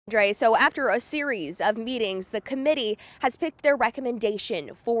Dre, so after a series of meetings, the committee has picked their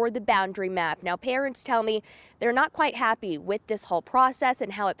recommendation for the boundary map. Now, parents tell me they're not quite happy with this whole process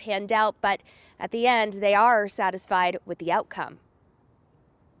and how it panned out, but at the end, they are satisfied with the outcome.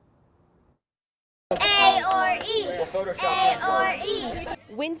 A or E. A or E.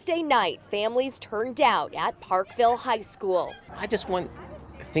 Wednesday night, families turned out at Parkville High School. I just want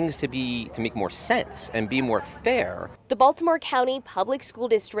things to make more sense and be more fair. The Baltimore County Public School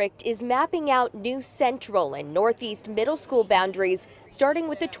District is mapping out new central and northeast middle school boundaries starting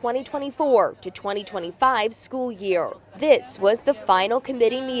with the 2024 to 2025 school year. This was the final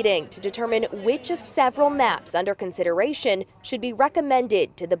committee meeting to determine which of several maps under consideration should be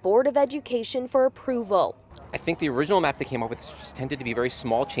recommended to the Board of Education for approval. I think the original maps they came up with just tended to be very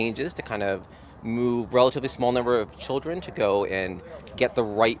small changes to kind of move relatively small number of children to go and get the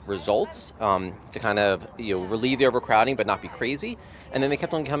right results, to kind of relieve the overcrowding but not be crazy. And then they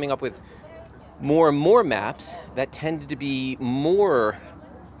kept on coming up with more and more maps that tended to be more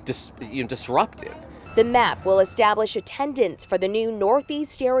disruptive. The map will establish attendance for the new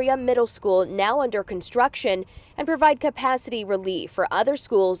Northeast Area Middle School now under construction and provide capacity relief for other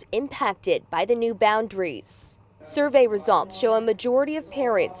schools impacted by the new boundaries. Survey results show a majority of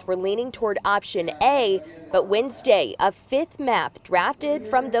parents were leaning toward option A, but Wednesday, a fifth map drafted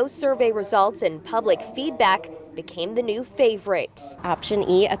from those survey results and public feedback became the new favorite. Option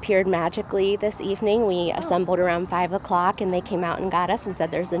E appeared magically this evening. We assembled around 5 o'clock and they came out and got us and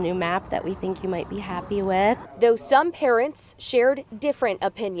said there's a new map that we think you might be happy with. Though some parents shared different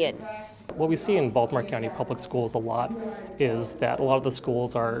opinions. What we see in Baltimore County Public Schools a lot is that a lot of the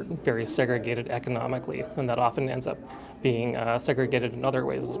schools are very segregated economically, and that often ends up being segregated in other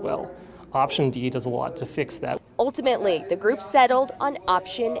ways as well. Option D does a lot to fix that. Ultimately, the group settled on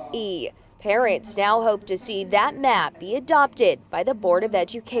option E. Parents now hope to see that map be adopted by the Board of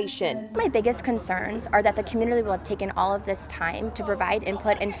Education. My biggest concerns are that the community will have taken all of this time to provide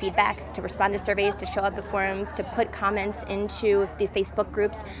input and feedback, to respond to surveys, to show up at forums, to put comments into the Facebook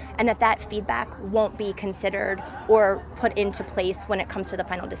groups, and that feedback won't be considered or put into place when it comes to the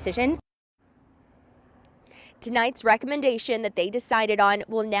final decision. Tonight's recommendation that they decided on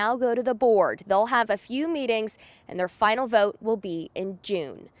will now go to the board. They'll have a few meetings and their final vote will be in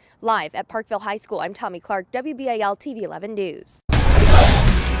June. Live at Parkville High School, I'm Tommy Clark, WBAL-TV 11 News.